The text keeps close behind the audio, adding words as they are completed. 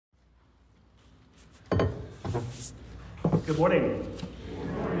Good morning.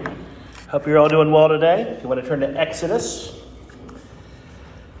 Hope you're all doing well today. If you want to turn to Exodus.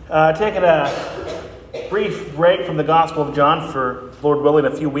 Taking a brief break from the Gospel of John for, Lord willing,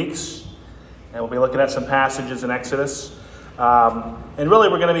 a few weeks. And we'll be looking at some passages in Exodus. And really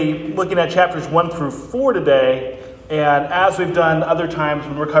we're going to be looking at chapters 1 through 4 today. And as we've done other times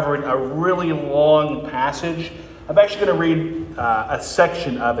when we're covering a really long passage, I'm actually going to read a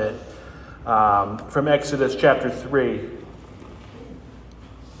section of it from Exodus chapter 3.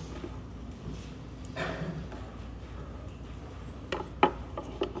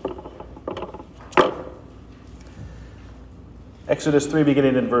 Exodus 3,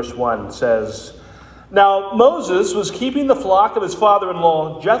 beginning in verse 1, says, "Now Moses was keeping the flock of his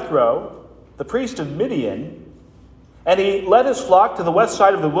father-in-law Jethro, the priest of Midian, and he led his flock to the west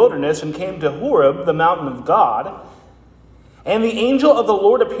side of the wilderness and came to Horeb, the mountain of God. And the angel of the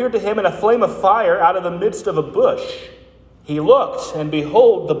Lord appeared to him in a flame of fire out of the midst of a bush. He looked, and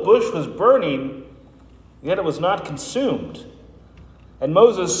behold, the bush was burning, yet it was not consumed. And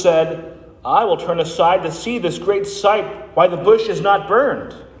Moses said, I will turn aside to see this great sight, why the bush is not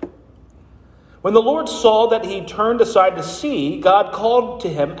burned. When the Lord saw that he turned aside to see, God called to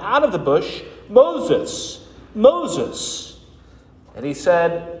him out of the bush, Moses, Moses. And he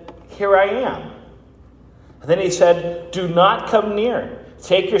said, Here I am. And then he said, Do not come near.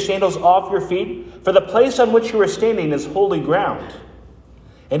 Take your sandals off your feet, for the place on which you are standing is holy ground.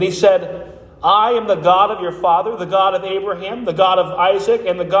 And he said, I am the God of your father, the God of Abraham, the God of Isaac,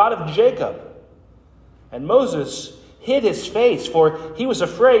 and the God of Jacob. And Moses hid his face, for he was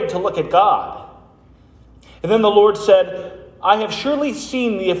afraid to look at God. And then the Lord said, I have surely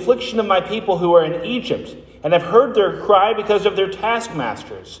seen the affliction of my people who are in Egypt, and have heard their cry because of their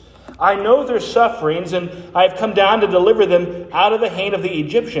taskmasters. I know their sufferings, and I have come down to deliver them out of the hand of the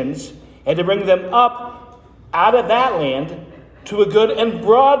Egyptians, and to bring them up out of that land to a good and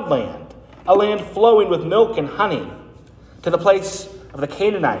broad land, a land flowing with milk and honey, to the place of the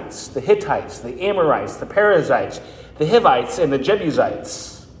Canaanites, the Hittites, the Amorites, the Perizzites, the Hivites, and the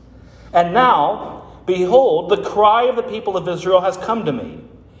Jebusites. And now, behold, the cry of the people of Israel has come to me,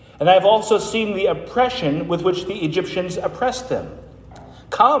 and I have also seen the oppression with which the Egyptians oppressed them.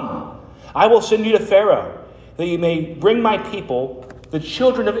 Come, I will send you to Pharaoh, that you may bring my people, the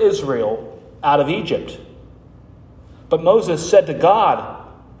children of Israel, out of Egypt. But Moses said to God,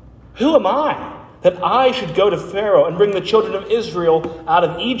 Who am I, that I should go to Pharaoh and bring the children of Israel out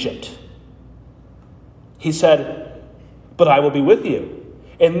of Egypt? He said, But I will be with you,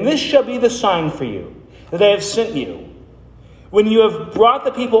 and this shall be the sign for you, that I have sent you. When you have brought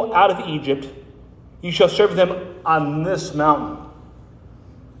the people out of Egypt, you shall serve them on this mountain.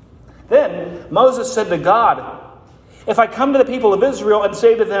 Then Moses said to God, If I come to the people of Israel and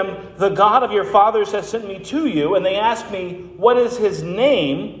say to them, The God of your fathers has sent me to you, and they ask me, What is his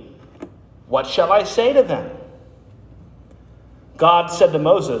name? What shall I say to them? God said to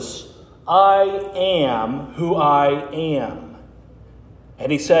Moses, I am who I am.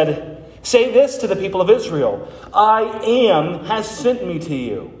 And he said, Say this to the people of Israel, I am has sent me to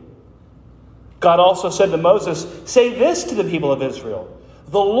you. God also said to Moses, Say this to the people of Israel,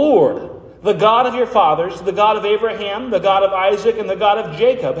 The Lord, the God of your fathers, the God of Abraham, the God of Isaac, and the God of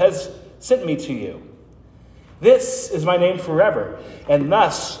Jacob has sent me to you. This is my name forever, and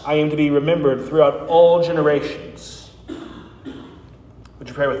thus I am to be remembered throughout all generations. Would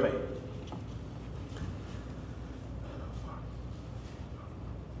you pray with me?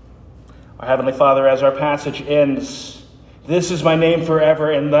 Our Heavenly Father, as our passage ends, this is my name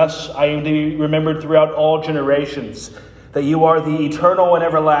forever, and thus I am to be remembered throughout all generations, that you are the eternal and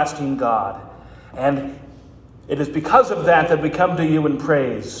everlasting God. And it is because of that that we come to you in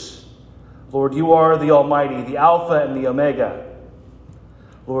praise. Lord, you are the Almighty, the Alpha and the Omega.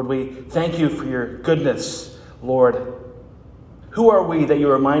 Lord, we thank you for your goodness. Lord, who are we that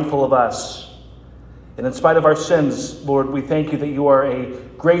you are mindful of us? And in spite of our sins, Lord, we thank you that you are a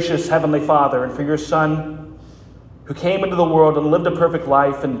gracious Heavenly Father, and for your Son who came into the world and lived a perfect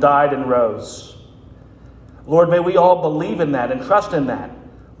life and died and rose. Lord, may we all believe in that and trust in that,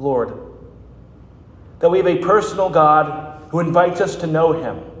 Lord, that we have a personal God who invites us to know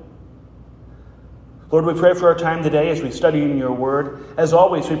him. Lord, we pray for our time today as we study in your word. As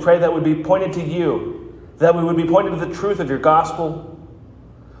always, we pray that we would be pointed to you, that we would be pointed to the truth of your gospel.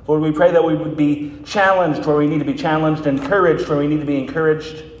 Lord, we pray that we would be challenged where we need to be challenged, encouraged where we need to be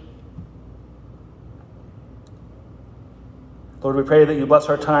encouraged. Lord, we pray that you bless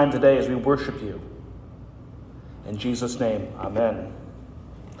our time today as we worship you. In Jesus' name, amen.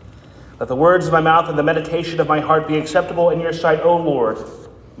 Let the words of my mouth and the meditation of my heart be acceptable in your sight, O Lord,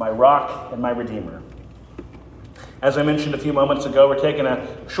 my rock and my redeemer. As I mentioned a few moments ago, we're taking a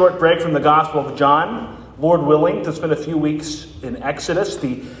short break from the Gospel of John, Lord willing, to spend a few weeks in Exodus,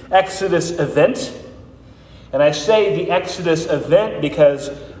 the Exodus event. And I say the Exodus event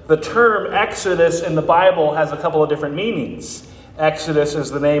because the term Exodus in the Bible has a couple of different meanings. Exodus is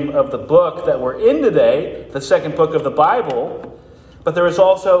the name of the book that we're in today, the second book of the Bible. But there is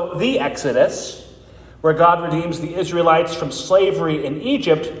also the Exodus, where God redeems the Israelites from slavery in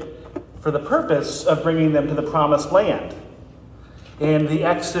Egypt for the purpose of bringing them to the promised land. And the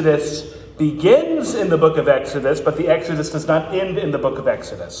Exodus begins in the book of Exodus, but the Exodus does not end in the book of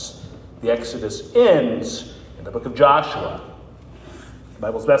Exodus. The Exodus ends in the book of Joshua, the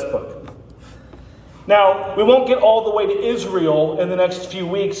Bible's best book. Now, we won't get all the way to Israel in the next few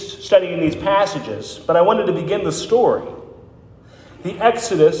weeks studying these passages, but I wanted to begin the story. The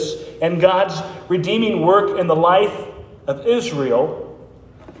Exodus and God's redeeming work in the life of Israel.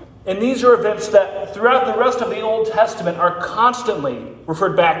 And these are events that throughout the rest of the Old Testament are constantly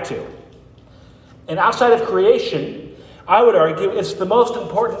referred back to. And outside of creation, I would argue it's the most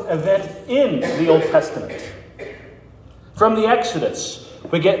important event in the Old Testament. From the Exodus,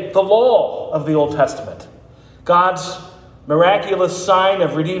 we get the law of the Old Testament, God's miraculous sign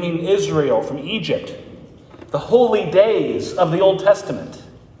of redeeming Israel from Egypt, the holy days of the Old Testament.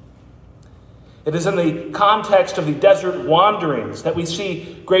 It is in the context of the desert wanderings that we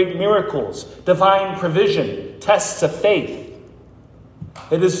see great miracles, divine provision, tests of faith.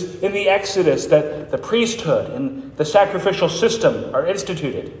 It is in the Exodus that the priesthood and the sacrificial system are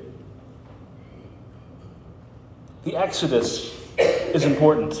instituted. The Exodus is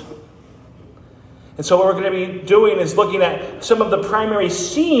important. And so what we're going to be doing is looking at some of the primary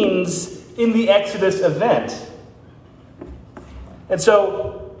scenes in the Exodus event. And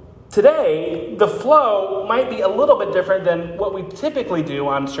so today, the flow might be a little bit different than what we typically do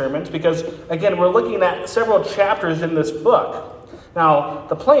on sermons because, again, we're looking at several chapters in this book. Now,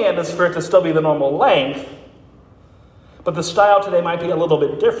 the plan is for it to still be the normal length, but the style today might be a little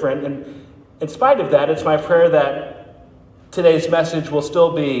bit different. And in spite of that, it's my prayer that today's message will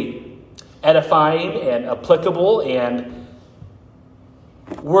still be edifying and applicable and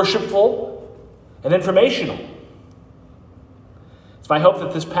worshipful and informational. It's my hope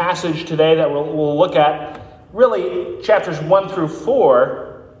that this passage today that we'll look at, really chapters 1 through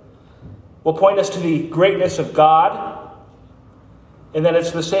 4, will point us to the greatness of God, and that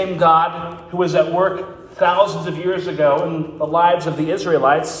it's the same God who was at work thousands of years ago in the lives of the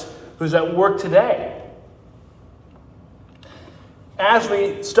Israelites, who's at work today. As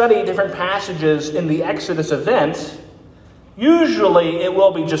we study different passages in the Exodus event, usually it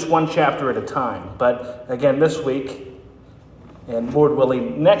will be just one chapter at a time. But again, this week, and Lord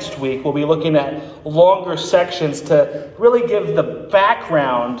willing, next week, we'll be looking at longer sections to really give the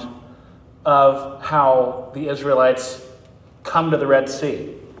background of how the Israelites come to the Red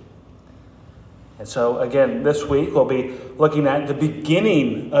Sea. And so, again, this week we'll be looking at the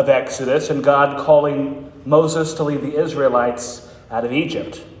beginning of Exodus and God calling Moses to lead the Israelites out of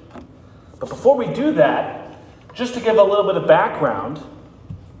Egypt. But before we do that, just to give a little bit of background,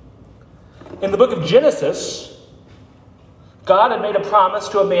 in the book of Genesis, God had made a promise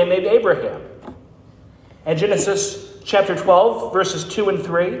to a man named Abraham. In Genesis chapter 12, verses 2 and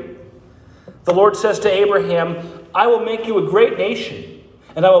 3, the Lord says to Abraham, "I will make you a great nation,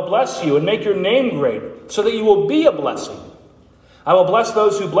 and I will bless you and make your name great, so that you will be a blessing. I will bless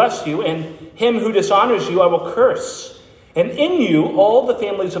those who bless you, and him who dishonors you I will curse. And in you all the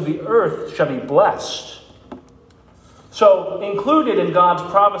families of the earth shall be blessed." So, included in God's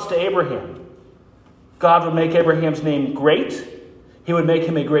promise to Abraham, God would make Abraham's name great. He would make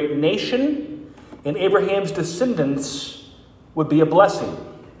him a great nation. And Abraham's descendants would be a blessing.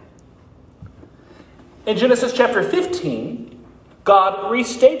 In Genesis chapter 15, God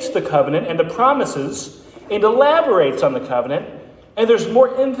restates the covenant and the promises and elaborates on the covenant. And there's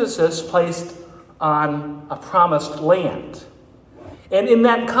more emphasis placed on a promised land. And in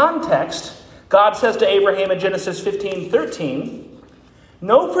that context, God says to Abraham in Genesis 15:13,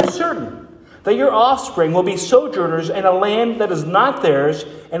 "Know for certain that your offspring will be sojourners in a land that is not theirs,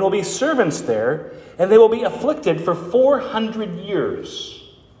 and will be servants there, and they will be afflicted for 400 years.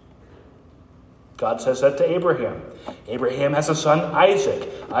 God says that to Abraham. Abraham has a son,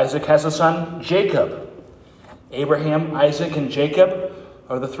 Isaac. Isaac has a son, Jacob. Abraham, Isaac, and Jacob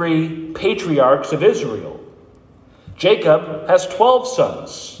are the three patriarchs of Israel. Jacob has 12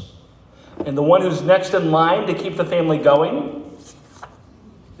 sons, and the one who's next in line to keep the family going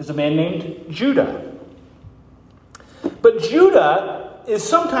is a man named Judah. But Judah is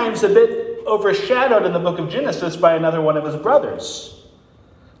sometimes a bit overshadowed in the book of Genesis by another one of his brothers.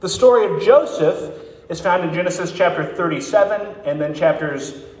 The story of Joseph is found in Genesis chapter 37 and then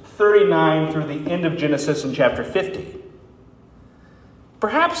chapters 39 through the end of Genesis in chapter 50.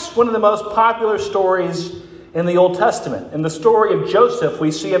 Perhaps one of the most popular stories in the Old Testament. In the story of Joseph, we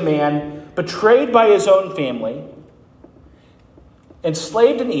see a man betrayed by his own family,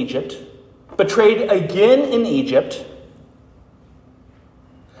 enslaved in Egypt, betrayed again in Egypt,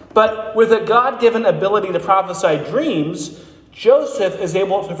 but with a God-given ability to prophesy dreams, Joseph is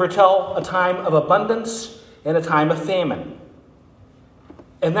able to foretell a time of abundance and a time of famine.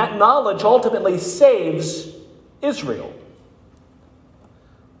 And that knowledge ultimately saves Israel.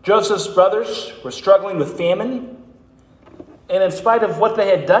 Joseph's brothers were struggling with famine, and in spite of what they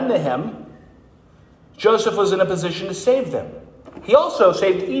had done to him, Joseph was in a position to save them. He also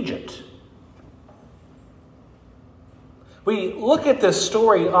saved Egypt. We look at this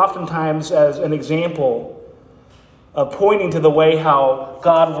story oftentimes as an example of pointing to the way how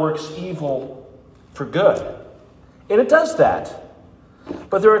God works evil for good. And it does that.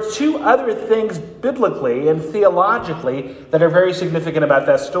 But there are two other things biblically and theologically that are very significant about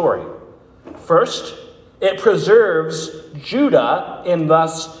that story. First, it preserves Judah and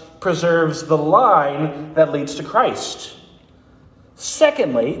thus preserves the line that leads to Christ.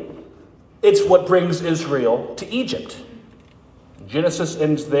 Secondly, it's what brings Israel to Egypt. Genesis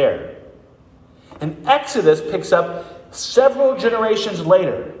ends there. And Exodus picks up several generations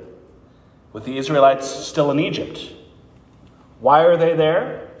later with the Israelites still in Egypt. Why are they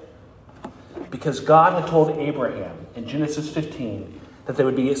there? Because God had told Abraham in Genesis 15 that they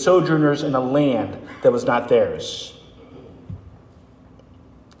would be sojourners in a land that was not theirs.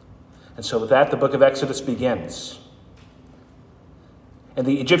 And so with that, the book of Exodus begins. And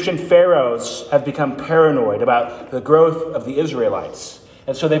the Egyptian pharaohs have become paranoid about the growth of the Israelites.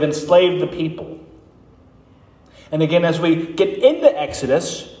 And so they've enslaved the people. And again, as we get into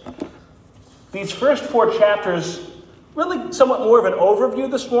Exodus, these first 4 chapters really somewhat more of an overview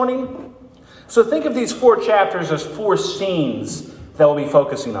this morning. So think of these 4 chapters as 4 scenes that we'll be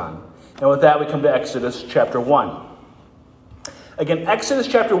focusing on. And with that, we come to Exodus chapter 1. Again, Exodus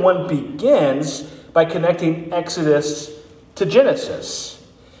chapter 1 begins by connecting Exodus to Genesis.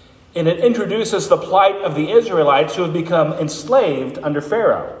 And it introduces the plight of the Israelites who have become enslaved under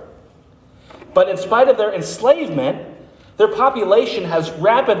Pharaoh. But in spite of their enslavement, their population has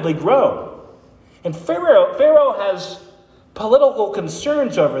rapidly grown. And Pharaoh has political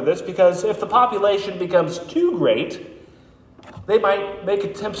concerns over this because if the population becomes too great, they might make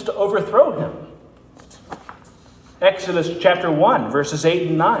attempts to overthrow him. Exodus chapter 1, verses 8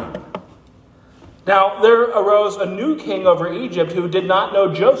 and 9. Now there arose a new king over Egypt who did not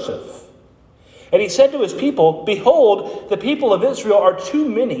know Joseph. And he said to his people, "Behold, the people of Israel are too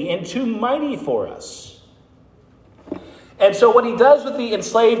many and too mighty for us." And so what he does with the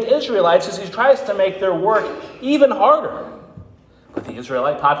enslaved Israelites is he tries to make their work even harder. But the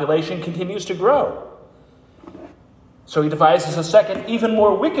Israelite population continues to grow. So he devises a second, even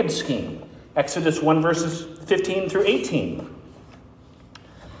more wicked scheme. Exodus 1, verses 15 through 18.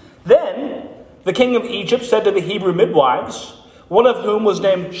 Then the king of Egypt said to the Hebrew midwives, one of whom was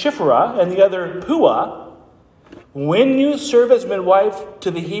named Shiphrah and the other Puah, "When you serve as midwife to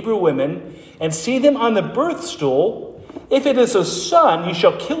the Hebrew women and see them on the birth stool, if it is a son, you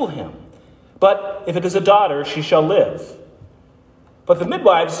shall kill him. But if it is a daughter, she shall live." But the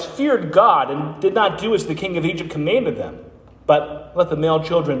midwives feared God and did not do as the king of Egypt commanded them, but let the male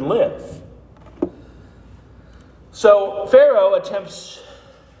children live. So Pharaoh attempts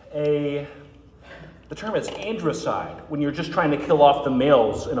the term is androcide, when you're just trying to kill off the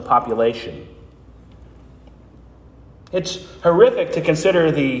males in a population. It's horrific to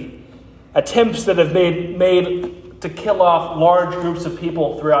consider the attempts that have made to kill off large groups of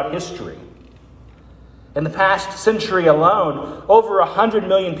people throughout history. In the past century alone, over 100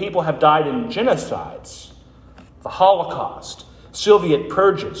 million people have died in genocides. The Holocaust, Soviet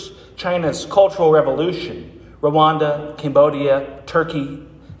purges, China's Cultural Revolution, Rwanda, Cambodia, Turkey,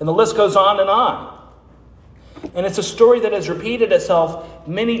 and the list goes on and on. And it's a story that has repeated itself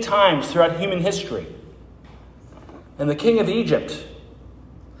many times throughout human history. And the king of Egypt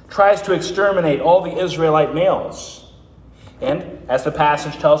tries to exterminate all the Israelite males. And as the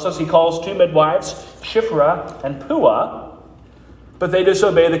passage tells us, he calls 2 midwives, Shiphrah and Puah, but they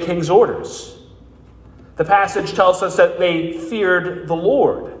disobey the king's orders. The passage tells us that they feared the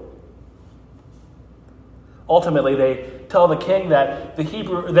Lord. Ultimately, they tell the king that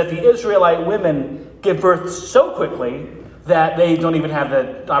the Israelite women give birth so quickly that they don't even have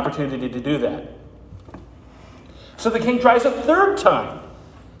the opportunity to do that. So the king tries a third time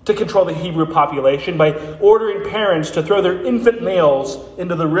to control the Hebrew population by ordering parents to throw their infant males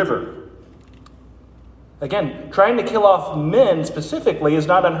into the river. Again, trying to kill off men specifically is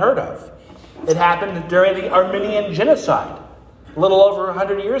not unheard of. It happened during the Armenian genocide, a little over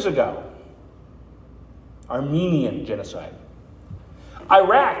 100 years ago. Armenian genocide.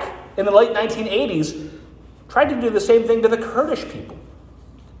 Iraq, in the late 1980s, tried to do the same thing to the Kurdish people.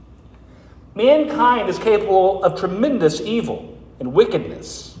 Mankind is capable of tremendous evil and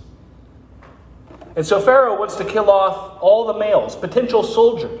wickedness. And so Pharaoh wants to kill off all the males, potential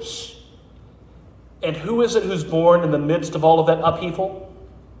soldiers. And who is it who's born in the midst of all of that upheaval?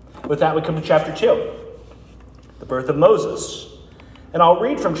 With that, we come to chapter 2, the birth of Moses. And I'll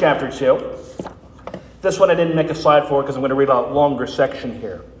read from chapter 2. This one I didn't make a slide for because I'm going to read a longer section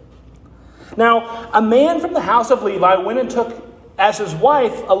here. Now, a man from the house of Levi went and took as his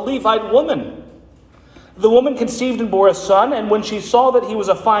wife a Levite woman. The woman conceived and bore a son, and when she saw that he was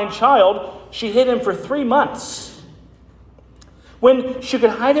a fine child, she hid him for 3 months. When she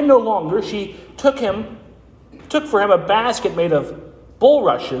could hide him no longer, she took for him a basket made of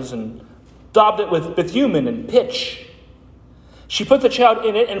bulrushes and daubed it with bitumen and pitch. She put the child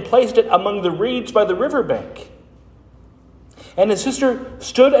in it and placed it among the reeds by the riverbank. And his sister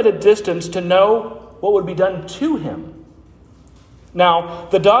stood at a distance to know what would be done to him. Now,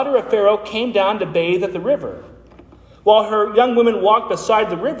 the daughter of Pharaoh came down to bathe at the river. While her young women walked beside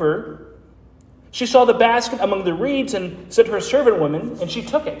the river, she saw the basket among the reeds and said to her servant women, and she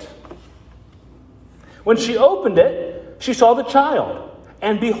took it. When she opened it, she saw the child,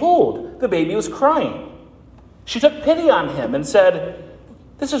 and behold, the baby was crying. She took pity on him and said,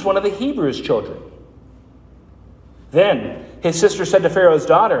 "This is one of the Hebrews' children." Then his sister said to Pharaoh's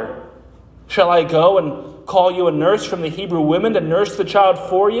daughter, "Shall I go and call you a nurse from the Hebrew women to nurse the child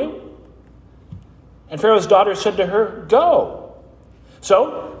for you?" And Pharaoh's daughter said to her, "Go."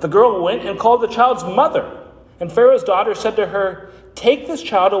 So the girl went and called the child's mother. And Pharaoh's daughter said to her, "Take this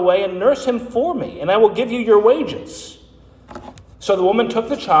child away and nurse him for me, and I will give you your wages." So the woman took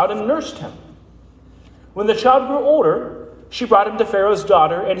the child and nursed him. When the child grew older, she brought him to Pharaoh's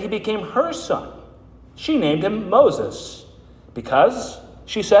daughter, and he became her son. She named him Moses, because,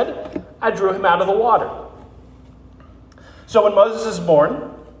 she said, "I drew him out of the water." So when Moses is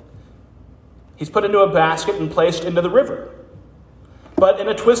born, he's put into a basket and placed into the river. But in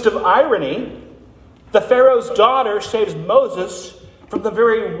a twist of irony, the Pharaoh's daughter saves Moses from the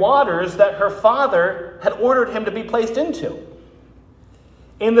very waters that her father had ordered him to be placed into.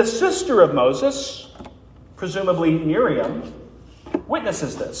 And the sister of Moses, presumably Miriam,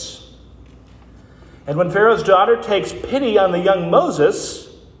 witnesses this. And when Pharaoh's daughter takes pity on the young Moses,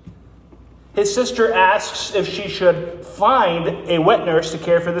 his sister asks if she should find a wet nurse to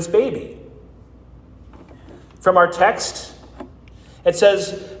care for this baby. From our text, it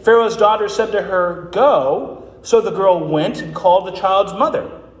says, Pharaoh's daughter said to her, "Go." So the girl went and called the child's mother.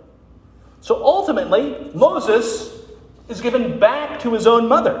 So ultimately, Moses is given back to his own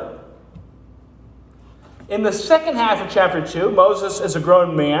mother. In the second half of chapter 2, Moses is a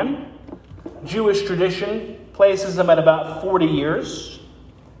grown man. Jewish tradition places him at about 40 years.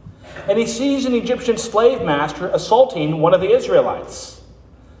 And he sees an Egyptian slave master assaulting one of the Israelites.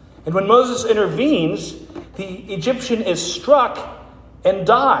 And when Moses intervenes, the Egyptian is struck and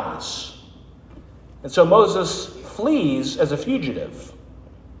dies. And so Moses flees as a fugitive.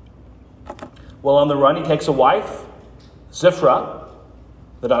 While on the run, he takes a wife, Ziphrah,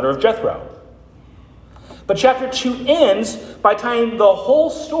 the daughter of Jethro. But chapter 2 ends by tying the whole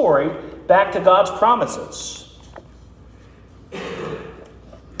story back to God's promises.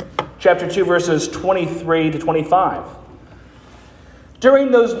 Chapter 2, verses 23 to 25.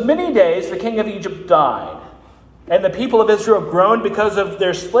 During those many days, the king of Egypt died, and the people of Israel groaned because of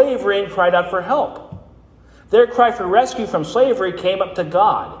their slavery and cried out for help. Their cry for rescue from slavery came up to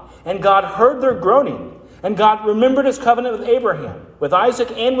God, and God heard their groaning, and God remembered his covenant with Abraham, with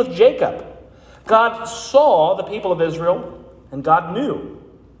Isaac, and with Jacob. God saw the people of Israel, and God knew.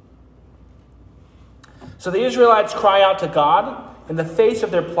 So the Israelites cry out to God in the face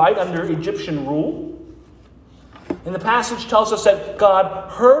of their plight under Egyptian rule. And the passage tells us that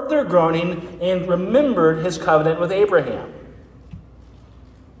God heard their groaning and remembered his covenant with Abraham.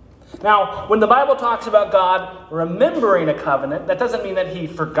 Now, when the Bible talks about God remembering a covenant, that doesn't mean that he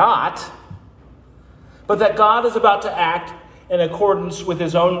forgot, but that God is about to act in accordance with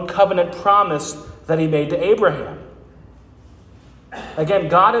his own covenant promise that he made to Abraham. Again,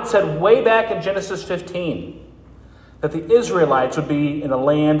 God had said way back in Genesis 15 that the Israelites would be in a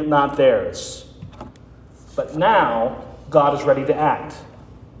land not theirs. But now, God is ready to act.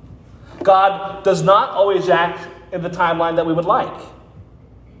 God does not always act in the timeline that we would like.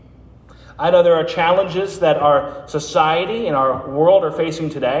 I know there are challenges that our society and our world are facing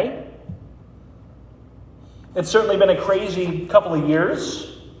today. It's certainly been a crazy couple of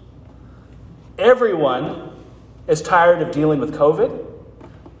years. Everyone is tired of dealing with COVID.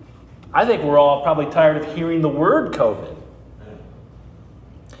 I think we're all probably tired of hearing the word COVID.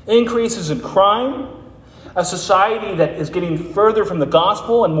 Increases in crime, a society that is getting further from the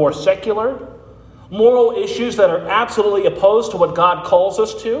gospel and more secular, moral issues that are absolutely opposed to what God calls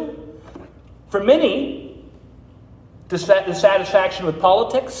us to. For many, dissatisfaction with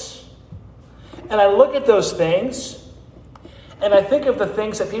politics. And I look at those things, and I think of the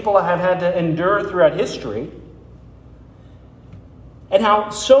things that people have had to endure throughout history, and how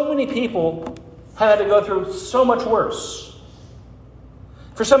so many people have had to go through so much worse.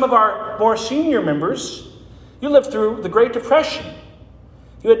 For some of our more senior members, you lived through the Great Depression.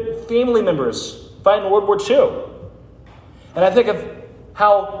 You had family members fighting World War II. And I think of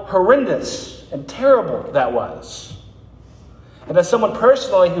how horrendous and terrible that was. And as someone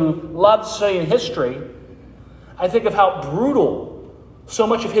personally who loves studying history, I think of how brutal so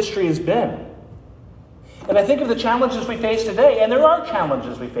much of history has been. And I think of the challenges we face today, and there are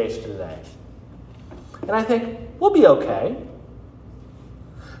challenges we face today. And I think, we'll be okay.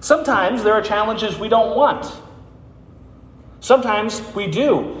 Sometimes there are challenges we don't want. Sometimes we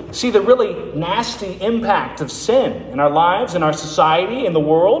do see the really nasty impact of sin in our lives, in our society, in the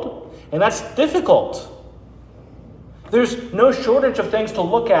world, and that's difficult. There's no shortage of things to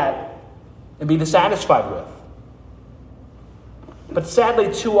look at and be dissatisfied with. But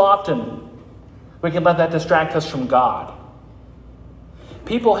sadly, too often, we can let that distract us from God.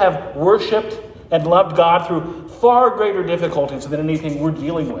 People have worshipped and loved God through far greater difficulties than anything we're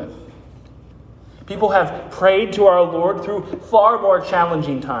dealing with. People have prayed to our Lord through far more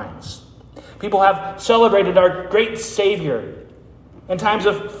challenging times. People have celebrated our great Savior in times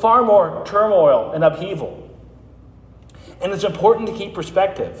of far more turmoil and upheaval. And it's important to keep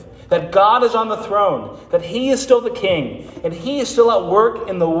perspective that God is on the throne, that He is still the King, and He is still at work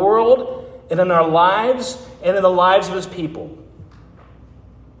in the world and in our lives and in the lives of His people.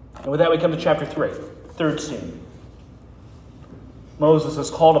 And with that, we come to chapter 3, third scene. Moses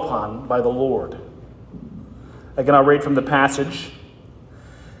is called upon by the Lord. Again, I'll read from the passage.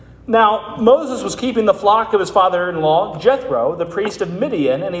 Now, Moses was keeping the flock of his father-in-law, Jethro, the priest of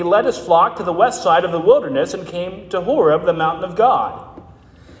Midian, and he led his flock to the west side of the wilderness and came to Horeb, the mountain of God.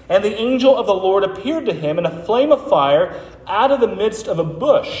 And the angel of the Lord appeared to him in a flame of fire out of the midst of a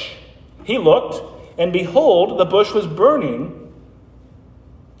bush. He looked, and behold, the bush was burning,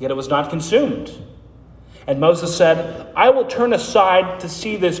 yet it was not consumed. And Moses said, I will turn aside to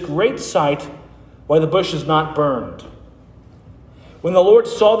see this great sight, why the bush is not burned. When the Lord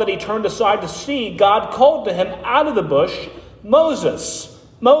saw that he turned aside to see, God called to him out of the bush, Moses,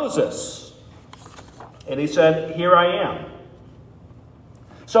 Moses. And he said, Here I am.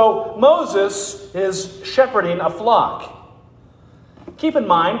 So Moses is shepherding a flock. Keep in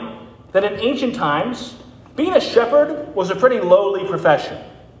mind that in ancient times, being a shepherd was a pretty lowly profession.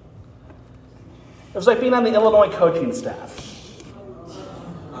 It was like being on the Illinois coaching staff.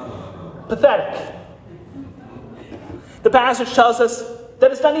 Pathetic. The passage tells us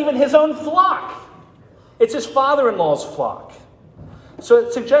that it's not even his own flock. It's his father-in-law's flock. So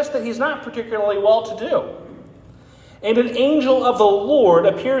it suggests that he's not particularly well-to-do. And an angel of the Lord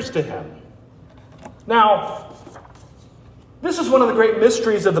appears to him. Now, this is one of the great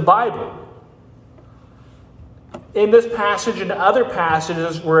mysteries of the Bible. In this passage and other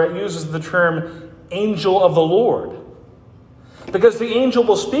passages where it uses the term angel of the Lord. Because the angel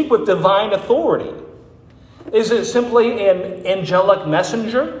will speak with divine authority. Is it simply an angelic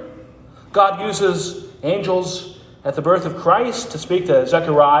messenger? God uses angels at the birth of Christ to speak to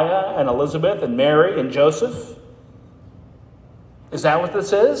Zechariah and Elizabeth and Mary and Joseph. Is that what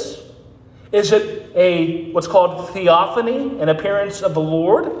this is? Is it what's called theophany, an appearance of the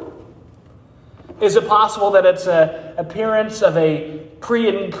Lord? Is it possible that it's an appearance of a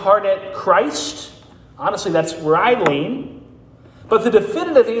pre-incarnate Christ? Honestly, that's where I lean. But the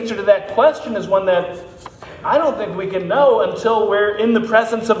definitive answer to that question is one that I don't think we can know until we're in the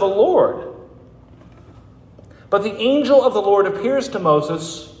presence of the Lord. But the angel of the Lord appears to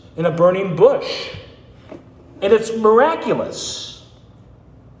Moses in a burning bush. And it's miraculous.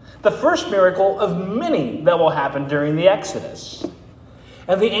 The first miracle of many that will happen during the Exodus.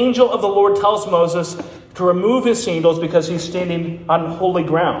 And the angel of the Lord tells Moses to remove his sandals because he's standing on holy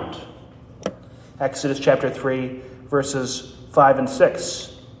ground. Exodus chapter 3, verses 5 and 6.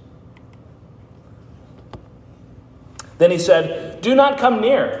 Then he said, Do not come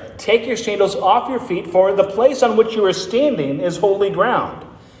near. Take your sandals off your feet, for the place on which you are standing is holy ground.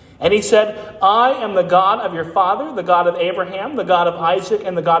 And he said, I am the God of your father, the God of Abraham, the God of Isaac,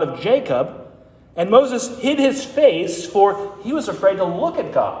 and the God of Jacob. And Moses hid his face, for he was afraid to look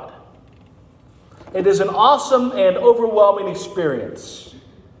at God. It is an awesome and overwhelming experience.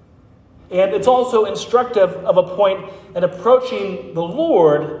 And it's also instructive of a point in approaching the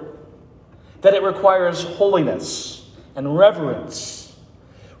Lord that it requires holiness and reverence.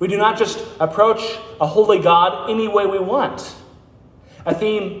 We do not just approach a holy God any way we want. A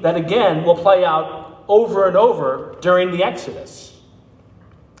theme that, again, will play out over and over during the Exodus.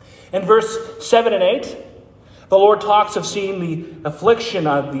 In verse 7 and 8, the Lord talks of seeing the affliction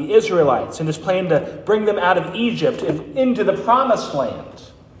of the Israelites and his plan to bring them out of Egypt and into the promised land.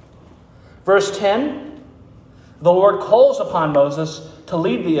 Verse 10, the Lord calls upon Moses to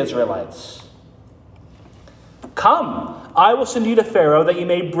lead the Israelites. Come, I will send you to Pharaoh that you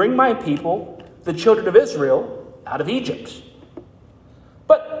may bring my people, the children of Israel, out of Egypt.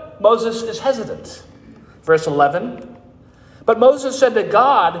 But Moses is hesitant. Verse 11, but Moses said to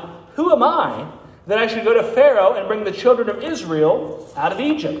God, who am I that I should go to Pharaoh and bring the children of Israel out of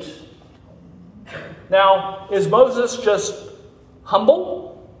Egypt? Now, is Moses just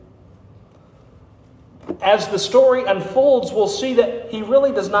humble? As the story unfolds, we'll see that he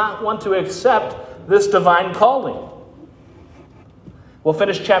really does not want to accept this divine calling. We'll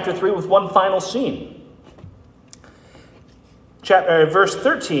finish chapter 3 with one final scene. Verse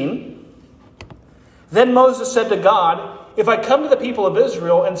 13, then Moses said to God, if I come to the people of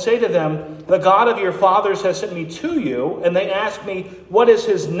Israel and say to them, the God of your fathers has sent me to you, and they ask me, what is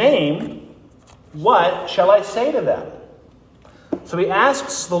his name? What shall I say to them? So he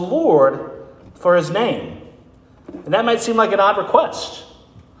asks the Lord for his name. And that might seem like an odd request.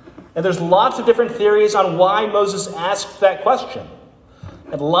 And there's lots of different theories on why Moses asked that question.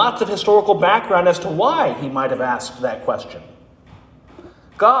 And lots of historical background as to why he might have asked that question.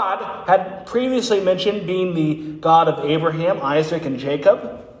 God had previously mentioned being the God of Abraham, Isaac, and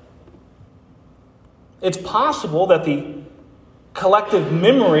Jacob. It's possible that the collective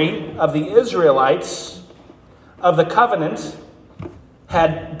memory of the Israelites of the covenant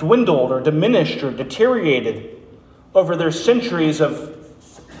had dwindled or diminished or deteriorated over their centuries of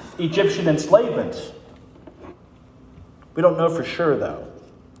Egyptian enslavement. We don't know for sure, though.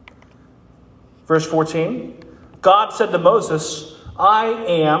 Verse 14, God said to Moses, I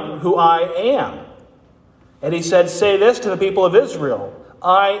am who I am. And he said, say this to the people of Israel,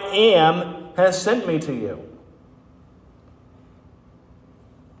 I am has sent me to you.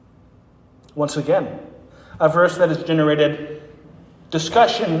 Once again, a verse that has generated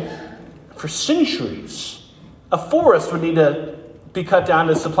discussion for centuries. A forest would need to be cut down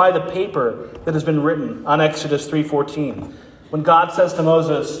to supply the paper that has been written on Exodus 3:14. When God says to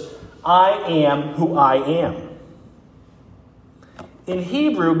Moses, I am who I am. In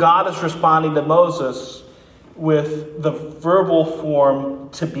Hebrew, God is responding to Moses with the verbal form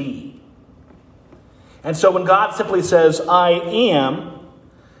to be. And so when God simply says, I am,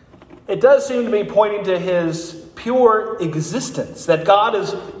 it does seem to be pointing to his pure existence, that God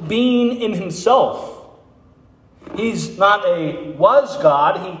is being in himself. He's not a was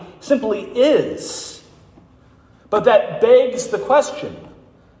God, he simply is. But that begs the question.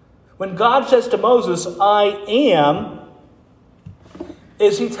 When God says to Moses, I am,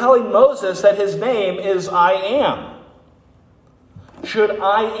 is he telling Moses that his name is I am? Should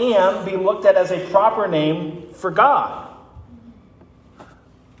I am be looked at as a proper name for God?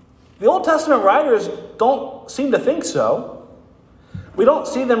 The Old Testament writers don't seem to think so. We don't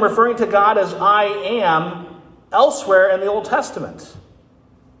see them referring to God as I am elsewhere in the Old Testament.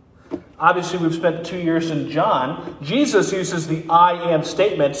 Obviously, we've spent 2 years in John. Jesus uses the I am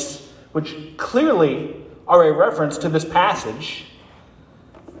statements, which clearly are a reference to this passage,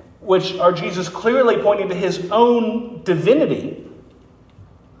 which are Jesus clearly pointing to his own divinity.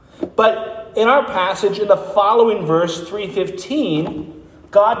 But in our passage, in the following verse, 3:15,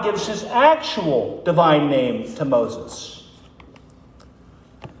 God gives his actual divine name to Moses.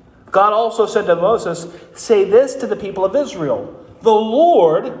 God also said to Moses, say this to the people of Israel, the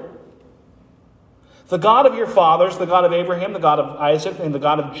Lord, the God of your fathers, the God of Abraham, the God of Isaac, and the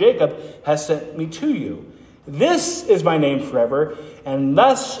God of Jacob, has sent me to you. This is my name forever, and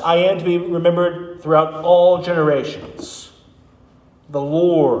thus I am to be remembered throughout all generations. The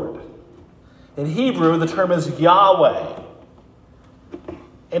Lord. In Hebrew, the term is Yahweh.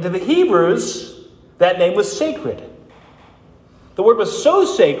 And to the Hebrews, that name was sacred. The word was so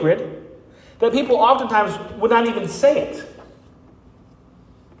sacred that people oftentimes would not even say it.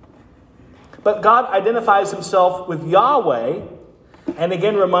 But God identifies himself with Yahweh, and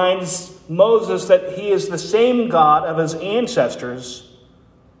again reminds Moses that he is the same God of his ancestors,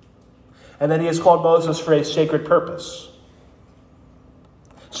 and that he has called Moses for a sacred purpose.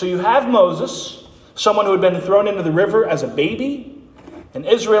 So you have Moses someone who had been thrown into the river as a baby, an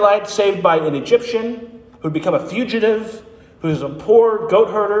Israelite saved by an Egyptian, who had become a fugitive, who's a poor goat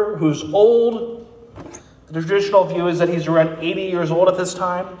herder, who's old. The traditional view is that he's around 80 years old at this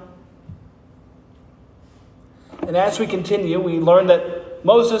time. And as we continue, we learn that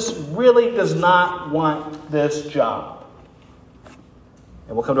Moses really does not want this job.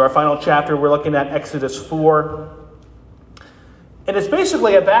 And we'll come to our final chapter. We're looking at Exodus 4. And it's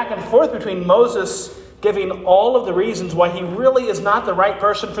basically a back and forth between Moses giving all of the reasons why he really is not the right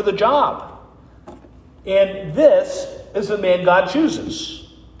person for the job. And this is the man God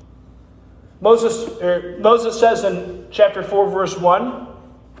chooses. Moses says in chapter 4, verse 1,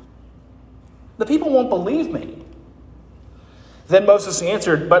 "The people won't believe me." Then Moses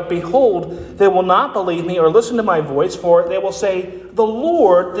answered, "But behold, they will not believe me or listen to my voice, for they will say, 'The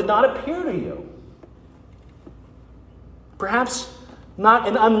Lord did not appear to you.'" Perhaps not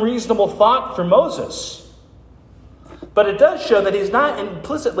an unreasonable thought for Moses, but it does show that he's not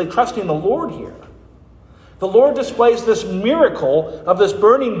implicitly trusting the Lord here. The Lord displays this miracle of this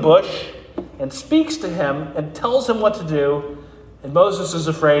burning bush and speaks to him and tells him what to do, and Moses is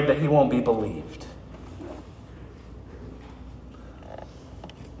afraid that he won't be believed.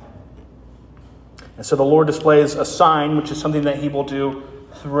 And so the Lord displays a sign, which is something that he will do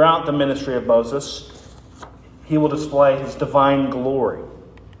throughout the ministry of Moses. He will display his divine glory.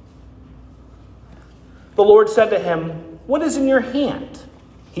 The Lord said to him, "What is in your hand?"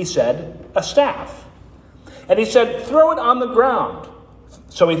 He said, "A staff." And he said, "Throw it on the ground."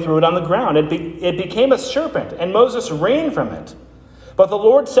 So he threw it on the ground. It became a serpent, and Moses ran from it. But the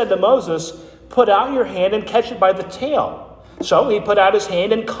Lord said to Moses, "Put out your hand and catch it by the tail." So he put out his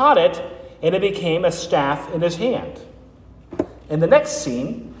hand and caught it, and it became a staff in his hand. In the next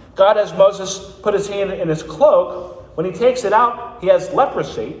scene, God has Moses put his hand in his cloak. When he takes it out, he has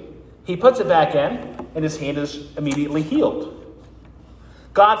leprosy. He puts it back in, and his hand is immediately healed.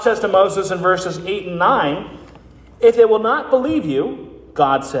 God says to Moses in verses 8 and 9, "If they will not believe you,"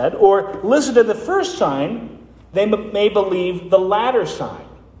 God said, "or listen to the first sign, they may believe the latter sign.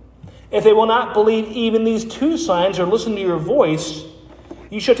 If they will not believe even these two signs or listen to your voice,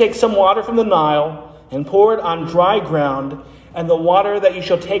 you shall take some water from the Nile and pour it on dry ground, and the water that you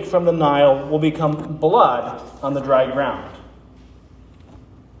shall take from the Nile will become blood on the dry ground."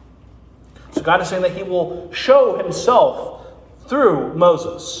 So God is saying that he will show himself through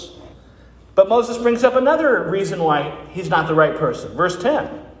Moses. But Moses brings up another reason why he's not the right person. Verse 10.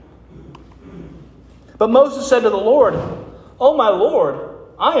 "But Moses said to the Lord, 'O my Lord,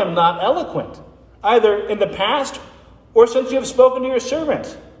 I am not eloquent, either in the past or since you have spoken to your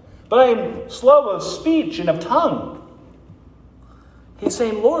servant, but I am slow of speech and of tongue.'" He's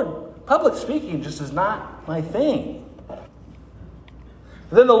saying, "Lord, public speaking just is not my thing."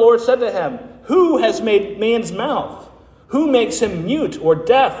 Then the Lord said to him, "Who has made man's mouth? Who makes him mute or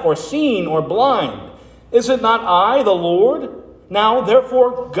deaf or seen or blind? Is it not I, the Lord? Now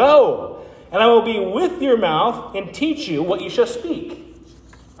therefore go, and I will be with your mouth and teach you what you shall speak."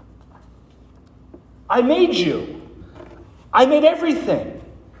 I made you. I made everything.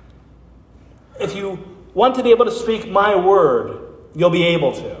 If you want to be able to speak my word, you'll be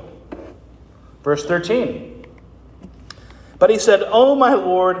able to. Verse 13. "But he said, 'O my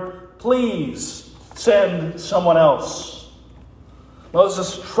Lord, please send someone else.'"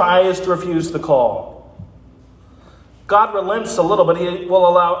 Moses tries to refuse the call. God relents a little, but he will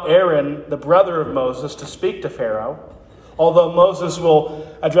allow Aaron, the brother of Moses, to speak to Pharaoh, although Moses will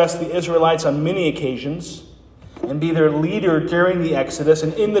address the Israelites on many occasions and be their leader during the Exodus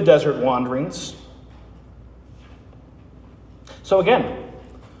and in the desert wanderings. So again,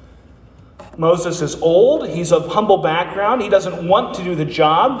 Moses is old, he's of humble background, he doesn't want to do the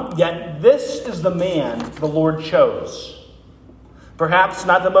job, yet this is the man the Lord chose. Perhaps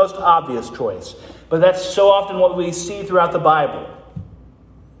not the most obvious choice, but that's so often what we see throughout the Bible.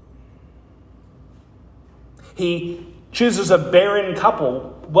 He chooses a barren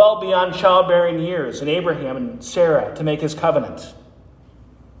couple well beyond childbearing years in Abraham and Sarah to make his covenant.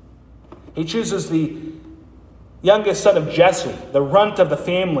 He chooses the youngest son of Jesse, the runt of the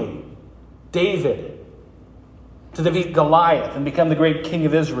family, David, to defeat Goliath and become the great king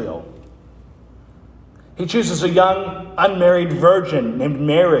of Israel. He chooses a young, unmarried virgin named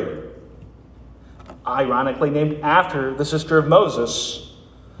Mary, ironically named after the sister of Moses,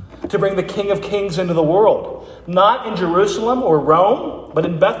 to bring the King of Kings into the world. Not in Jerusalem or Rome, but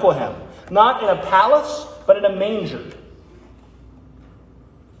in Bethlehem. Not in a palace, but in a manger.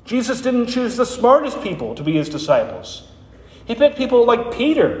 Jesus didn't choose the smartest people to be his disciples. He picked people like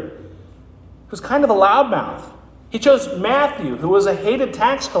Peter, who's kind of a loudmouth. He chose Matthew, who was a hated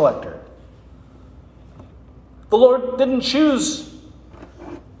tax collector. The Lord didn't choose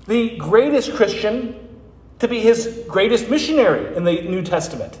the greatest Christian to be his greatest missionary in the New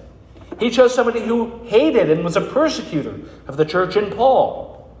Testament. He chose somebody who hated and was a persecutor of the church in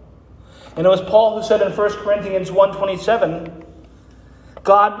Paul. And it was Paul who said in 1 Corinthians 1:27,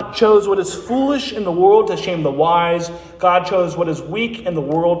 God chose what is foolish in the world to shame the wise. God chose what is weak in the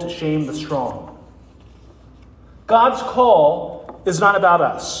world to shame the strong. God's call is not about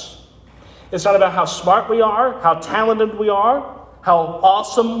us. It's not about how smart we are, how talented we are, how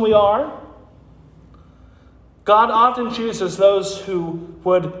awesome we are. God often chooses those who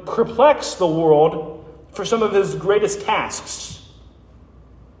would perplex the world for some of his greatest tasks.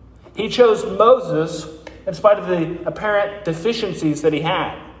 He chose Moses in spite of the apparent deficiencies that he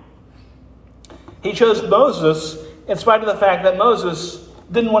had. He chose Moses in spite of the fact that Moses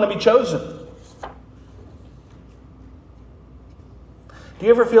didn't want to be chosen. Do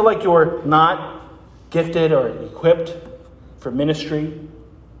you ever feel like you're not gifted or equipped for ministry?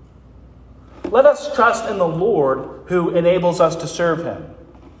 Let us trust in the Lord who enables us to serve him.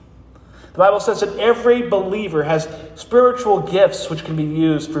 The Bible says that every believer has spiritual gifts which can be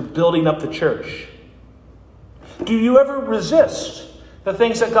used for building up the church. Do you ever resist the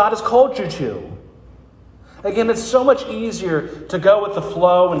things that God has called you to? Again, it's so much easier to go with the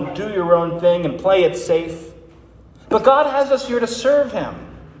flow and do your own thing and play it safe. But God has us here to serve him.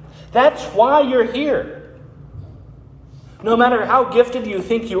 That's why you're here. No matter how gifted you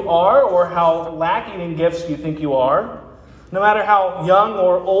think you are or how lacking in gifts you think you are, no matter how young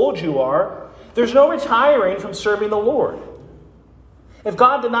or old you are, there's no retiring from serving the Lord. If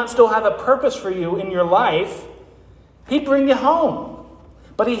God did not still have a purpose for you in your life, he'd bring you home.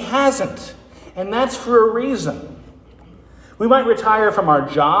 But he hasn't. And that's for a reason. We might retire from our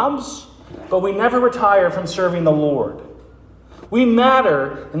jobs, but we never retire from serving the Lord. We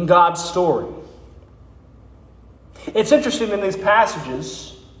matter in God's story. It's interesting in these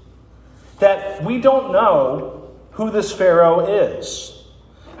passages that we don't know who this Pharaoh is.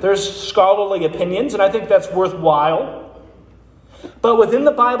 There's scholarly opinions, and I think that's worthwhile. But within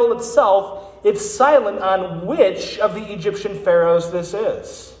the Bible itself, it's silent on which of the Egyptian pharaohs this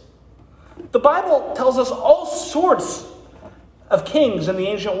is. The Bible tells us all sorts of kings in the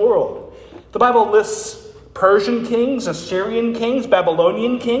ancient world. The Bible lists Persian kings, Assyrian kings,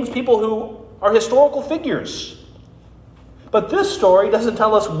 Babylonian kings, people who are historical figures. But this story doesn't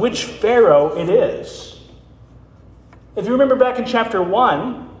tell us which Pharaoh it is. If you remember back in chapter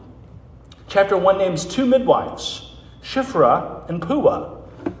 1 names two midwives, Shiphrah and Puah.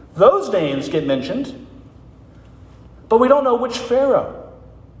 Those names get mentioned, but we don't know which Pharaoh.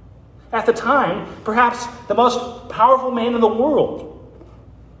 At the time, perhaps the most powerful man in the world.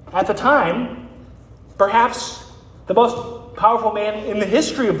 At the time, perhaps the most powerful man in the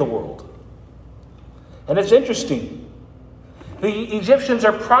history of the world. And it's interesting. The Egyptians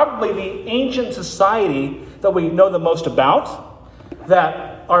are probably the ancient society that we know the most about,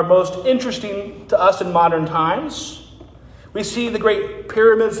 that are most interesting to us in modern times. We see the great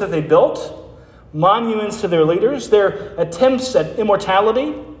pyramids that they built, monuments to their leaders, their attempts at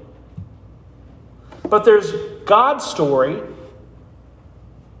immortality. But there's God's story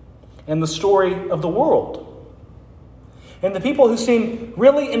and the story of the world. And the people who seem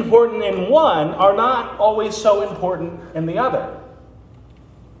really important in one are not always so important in the other.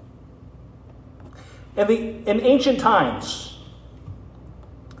 In ancient times,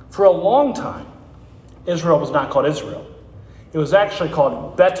 for a long time, Israel was not called Israel. It was actually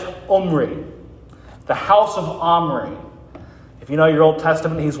called Bet Omri, the house of Omri. If you know your Old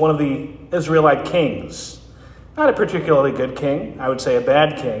Testament, he's one of the Israelite kings. Not a particularly good king, I would say a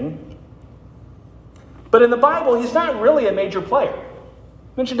bad king. But in the Bible, he's not really a major player.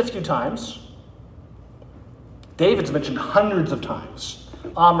 Mentioned a few times. David's mentioned hundreds of times.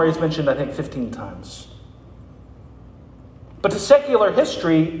 Omri's mentioned, I think, 15 times. But to secular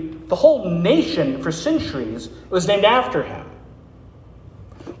history, the whole nation for centuries was named after him.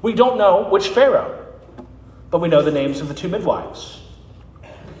 We don't know which Pharaoh, but we know the names of the two midwives.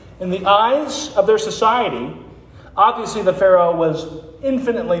 In the eyes of their society, obviously the Pharaoh was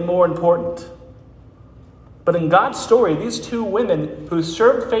infinitely more important. But in God's story, these two women who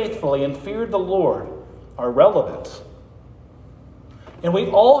served faithfully and feared the Lord are relevant. And we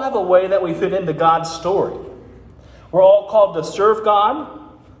all have a way that we fit into God's story. We're all called to serve God,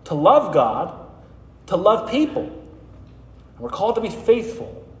 to love people. And we're called to be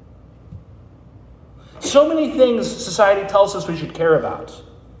faithful. So many things society tells us we should care about.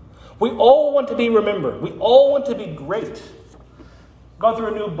 We all want to be remembered. We all want to be great. Going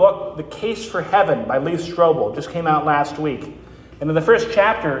through a new book, The Case for Heaven by Lee Strobel, just came out last week. And in the first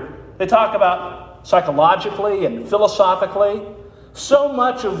chapter, they talk about psychologically and philosophically, so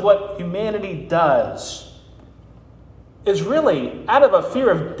much of what humanity does is really out of a fear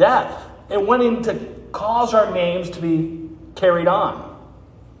of death and wanting to cause our names to be carried on.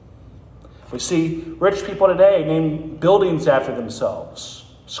 We see rich people today name buildings after themselves,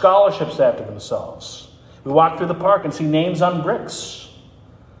 scholarships after themselves. We walk through the park and see names on bricks.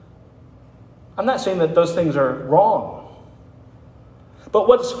 I'm not saying that those things are wrong. But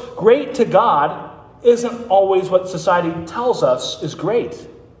what's great to God isn't always what society tells us is great.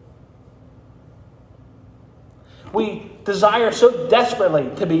 We desire so desperately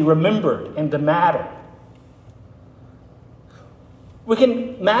to be remembered and to matter. We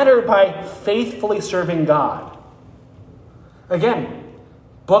can matter by faithfully serving God. Again,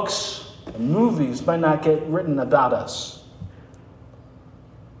 books and movies might not get written about us.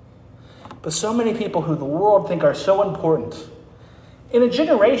 But so many people who the world think are so important, in a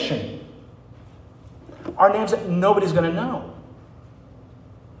generation, are names that nobody's going to know.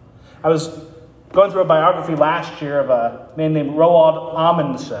 I was going through a biography last year of a man named Roald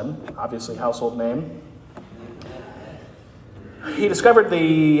Amundsen, obviously household name. He discovered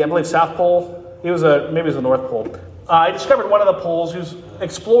the, I believe, South Pole. Maybe it was the North Pole. He discovered one of the poles. He was an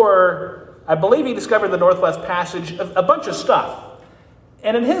explorer. I believe he discovered the Northwest Passage, a bunch of stuff.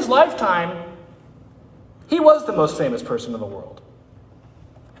 And in his lifetime, he was the most famous person in the world.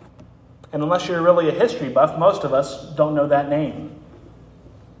 And unless you're really a history buff, most of us don't know that name.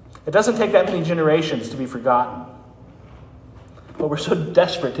 It doesn't take that many generations to be forgotten. But we're so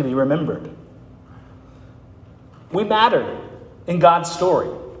desperate to be remembered. We matter in God's story,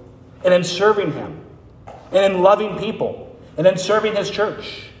 and in serving Him, and in loving people, and in serving His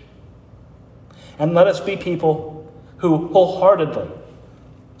church. And let us be people who wholeheartedly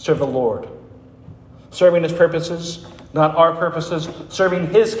serve the Lord, serving His purposes, not our purposes,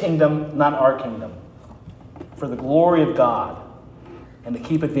 serving His kingdom, not our kingdom, for the glory of God, and to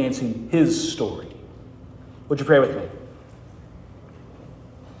keep advancing His story. Would you pray with me?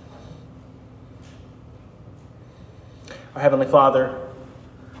 Our Heavenly Father,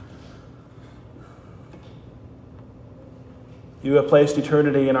 You have placed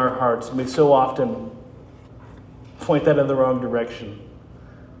eternity in our hearts, and we so often point that in the wrong direction,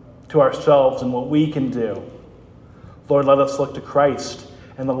 to ourselves and what we can do. Lord, let us look to Christ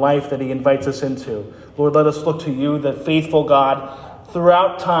and the life that He invites us into. Lord, let us look to You, the faithful God,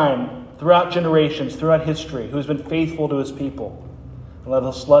 throughout time, throughout generations, throughout history, who has been faithful to His people. And let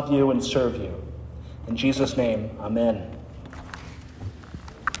us love You and serve You. In Jesus' name, amen.